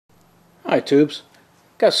Hi tubes,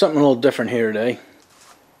 got something a little different here today.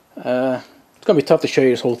 It's going to be tough to show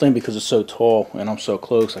you this whole thing because it's so tall and I'm so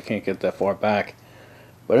close I can't get that far back.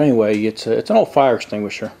 But anyway, it's an old fire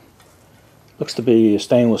extinguisher. Looks to be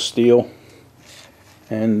stainless steel,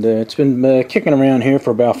 and it's been kicking around here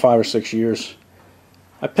for about 5 or 6 years.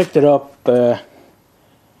 I picked it up a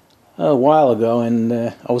while ago, and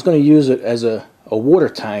I was going to use it as a water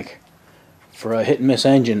tank for a hit and miss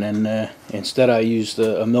engine, and instead I used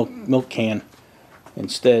a milk can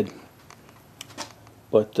instead.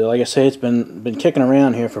 But like I say, it's been kicking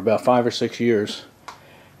around here for about 5 or 6 years,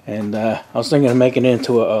 and I was thinking of making it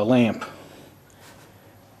into a lamp,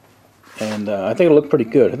 and I think it'll look pretty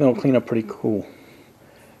good. I think it'll clean up pretty cool.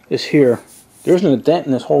 This here, there isn't a dent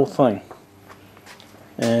in this whole thing,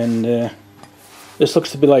 and this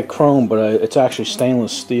looks to be like chrome, but it's actually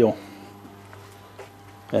stainless steel.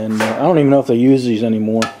 And I don't even know if they use these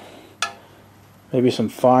anymore. Maybe some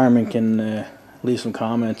firemen can leave some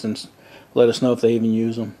comments and let us know if they even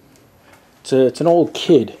use them. It's an old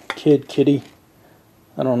kitty.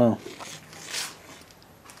 I don't know.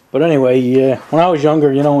 But anyway, when I was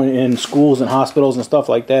younger, you know, in schools and hospitals and stuff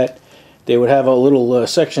like that, they would have a little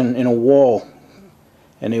section in a wall,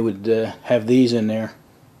 and they would have these in there,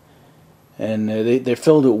 and they're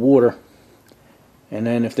filled with water. And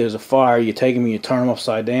then if there's a fire, you take them and you turn them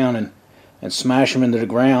upside down and smash them into the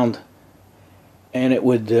ground, and it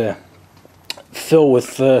would fill with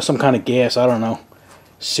some kind of gas. I don't know,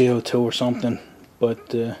 CO2 or something.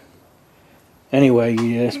 But anyway,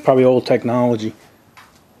 yeah, it's probably old technology.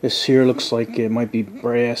 This here looks like it might be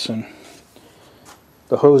brass, and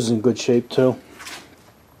the hose is in good shape too.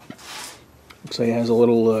 Looks like it has a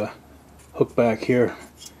little hook back here.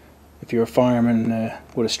 If you're a fireman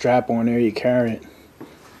with a strap on there, you carry it.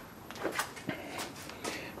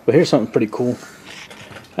 But here's something pretty cool.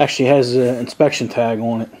 Actually has an inspection tag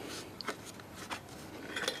on it.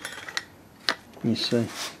 Let me see. It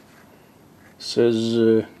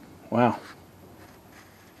says, wow.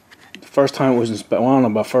 The first time it was inspected, well, I don't know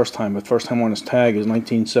about first time, but first time on this tag is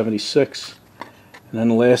 1976. And then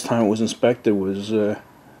the last time it was inspected was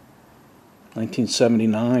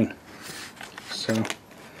 1979. So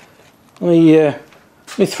let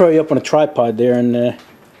me throw you up on a tripod there, and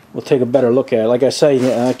we'll take a better look at it. Like I say,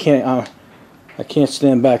 I can't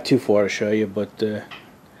stand back too far to show you, but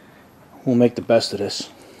we'll make the best of this.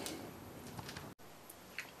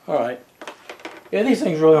 All right. Yeah, these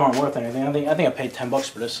things really aren't worth anything. I think I paid $10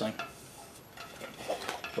 for this thing.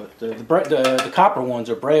 But the copper ones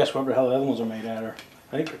are brass. Whatever the hell the other ones are made out of.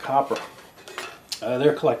 I think they're copper.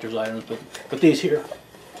 They're collector's items, but these here,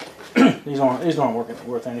 these aren't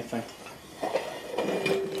worth anything.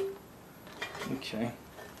 Okay.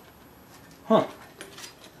 Huh.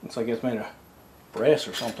 Looks like it's made of brass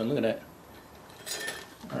or something. Look at that.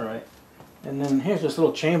 Alright. And then here's this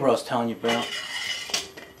little chamber I was telling you about.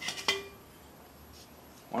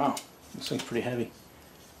 Wow. This thing's pretty heavy.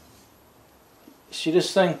 See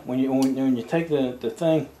this thing? When you take the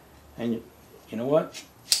thing, and you know what?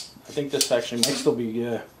 I think this actually might still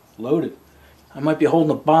be loaded. I might be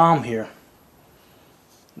holding a bomb here.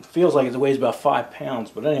 It feels like it weighs about 5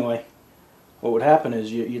 pounds, but anyway, what would happen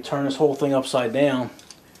is you turn this whole thing upside down,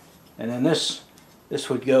 and then this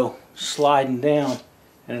would go sliding down,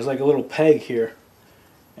 and there's like a little peg here,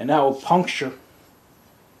 and that will puncture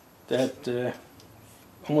that.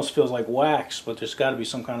 Almost feels like wax, but there's got to be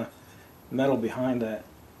some kind of metal behind that.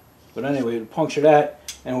 But anyway, it would puncture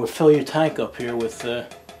that, and it would fill your tank up here with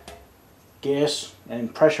gas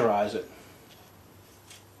and pressurize it.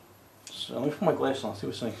 So let me put my glasses on, see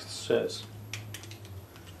what this thing says.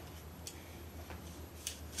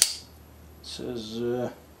 It says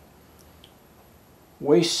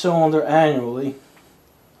waste cylinder annually.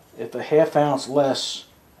 If a ½ ounce less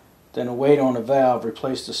than the weight on the valve,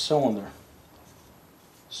 replace the cylinder.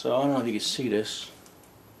 So I don't know if you can see this.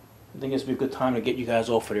 I think this would be a good time to get you guys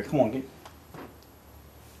off of there. Come on, get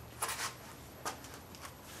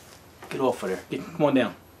off of there. Come on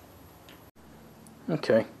down.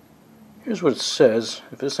 Okay. Here's what it says.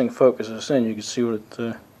 If this thing focuses in, you can see what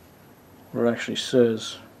it actually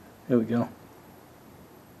says. Here we go.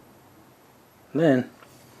 And then,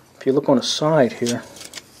 if you look on the side here,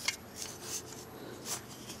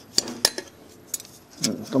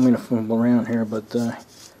 don't mean to fumble around here, but I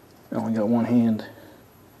only got one hand.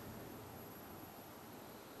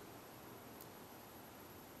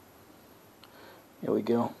 Here we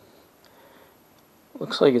go.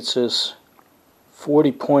 Looks like it says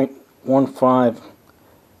 40.15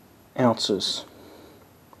 ounces.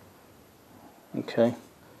 Okay.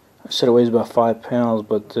 I said it weighs about 5 pounds,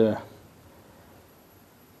 but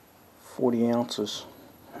 40 ounces.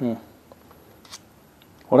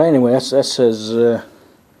 Well, anyway, that says if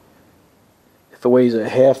it weighs a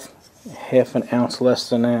half an ounce less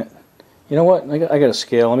than that. You know what? I got a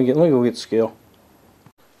scale. Let me go get the scale.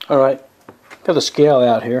 All right, got the scale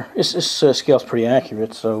out here. This scale's pretty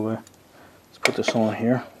accurate, so let's put this on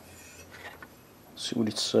here. See what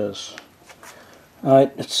it says. All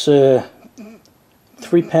right, it's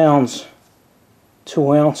 3 pounds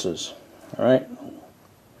 2 ounces. All right,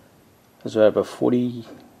 that's about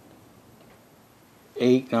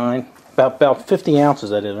 48, 9, about 50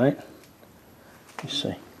 ounces. That is, right? Let me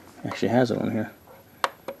see. Actually has it on here.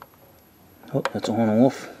 Oh, that's on and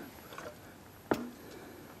off.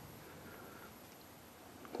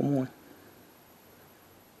 Come on.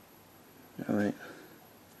 All right.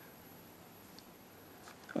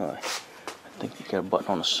 All right. I think you got a button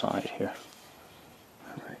on the side here.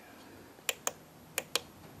 All right.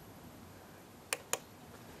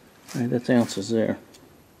 All right, that's ounces there.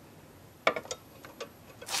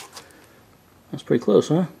 That's pretty close,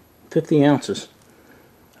 huh? 50 ounces.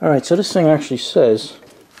 Alright, so this thing actually says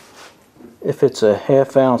if it's a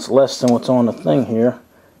half ounce less than what's on the thing here.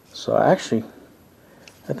 So I think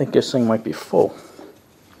this thing might be full.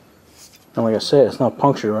 And like I said, it's not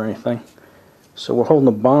punctured or anything. So we're holding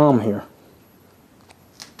a bomb here.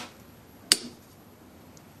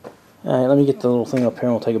 Alright, let me get the little thing up here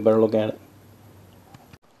and we'll take a better look at it.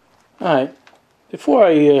 Alright, before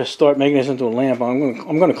I start making this into a lamp,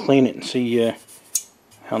 I'm gonna clean it and see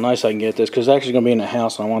how nice I can get this, because it's actually going to be in the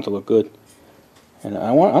house and I want it to look good. And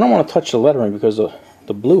I don't want to touch the lettering because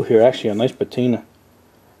the blue here actually a nice patina.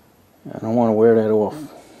 I don't want to wear that off.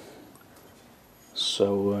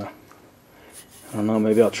 So I don't know,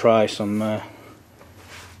 maybe I'll try some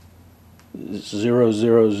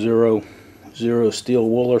 0000 steel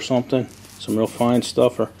wool or something, some real fine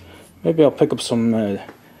stuff, or maybe I'll pick up some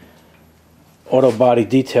auto body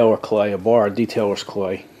detailer clay, a bar detailer's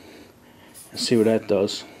clay, and see what that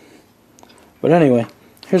does. But anyway,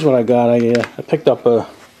 here's what I got. I picked up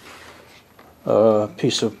a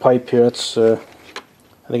piece of pipe here. It's I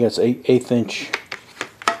think that's 1/8 inch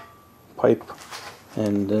pipe,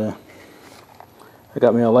 and I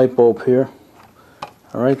got me a light bulb here.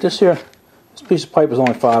 All right, this piece of pipe is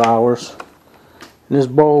only $5, and this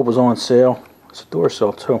bulb was on sale. It's a door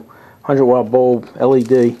cell too, 100-watt bulb,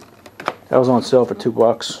 LED. That was on sale for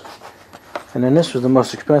 $2. And then this was the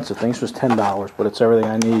most expensive thing. This was $10, but it's everything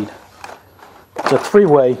I need. It's a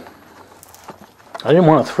 3-way. I didn't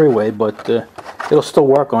want a 3-way, but it'll still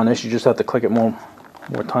work on this. You just have to click it more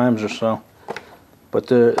times or so. But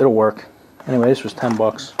it'll work. Anyway, this was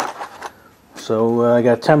 $10. So I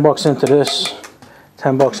got $10 into this.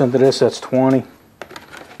 $10 into this. That's 20.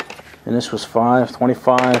 And this was $5,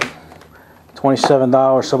 25,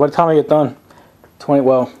 $27. So by the time I get done,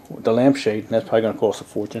 well, with the lampshade, that's probably going to cost a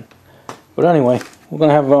fortune. But anyway, we're going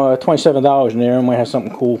to have $27 in there, and we have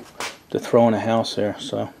something cool to throw in the house there.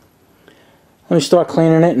 So let me start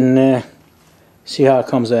cleaning it and see how it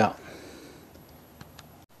comes out.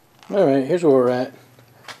 Alright, here's where we're at.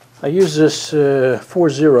 I use this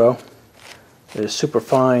 4-0, it's super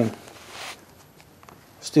fine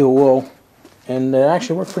steel wool, and it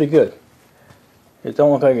actually worked pretty good. It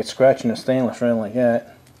don't look like it's scratching the stainless or anything like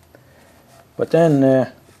that. But then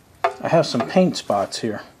I have some paint spots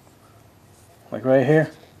here, like right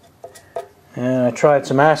here, and I tried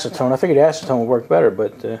some acetone. I figured acetone would work better,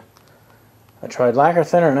 but I tried lacquer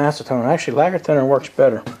thinner and acetone. Actually, lacquer thinner works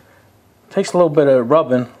better. It takes a little bit of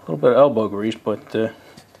rubbing, a little bit of elbow grease, but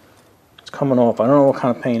it's coming off. I don't know what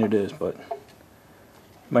kind of paint it is, but it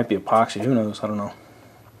might be epoxy. Who knows? I don't know.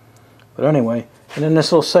 But anyway, and then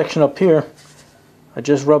this little section up here, I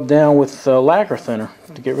just rubbed down with lacquer thinner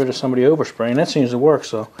to get rid of some of the overspray, and that seems to work.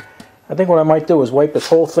 So I think what I might do is wipe this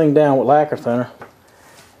whole thing down with lacquer thinner,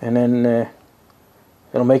 and then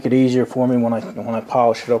it'll make it easier for me when I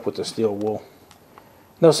polish it up with the steel wool.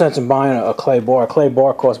 No sense in buying a clay bar. A clay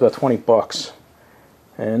bar costs about $20,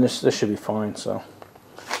 and this should be fine. So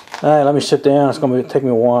all right, let me sit down. It's going to take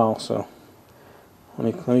me a while, so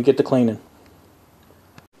let me get to cleaning.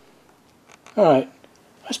 All right.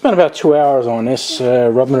 I spent about 2 hours on this,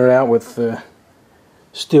 rubbing it out with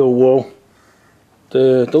steel wool.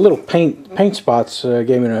 The little paint spots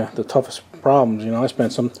gave me the toughest problems. You know, I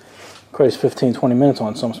spent some crazy 15-20 minutes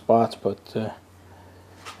on some spots, but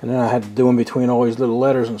and then I had to do in between all these little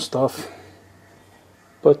letters and stuff.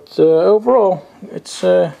 But overall, it's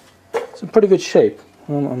in pretty good shape.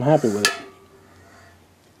 I'm happy with it.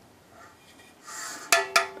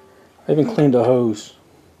 I even cleaned the hose.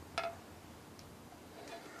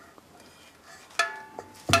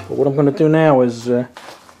 But what I'm going to do now is,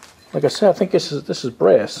 like I said, I think this is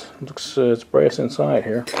brass. It looks it's brass inside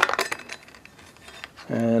here.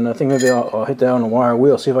 And I think maybe I'll hit that on the wire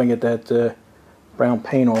wheel, see if I can get that brown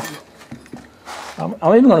paint off. I'm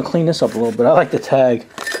even going to clean this up a little bit. I like the tag.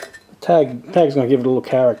 The tag's going to give it a little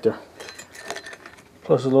character.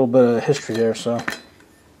 Plus a little bit of history there, so.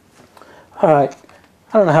 Alright.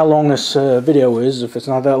 I don't know how long this video is. If it's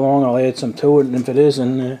not that long, I'll add some to it, and if it is,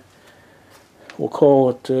 then we'll call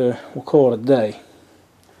it a day.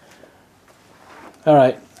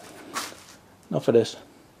 Alright. Enough of this.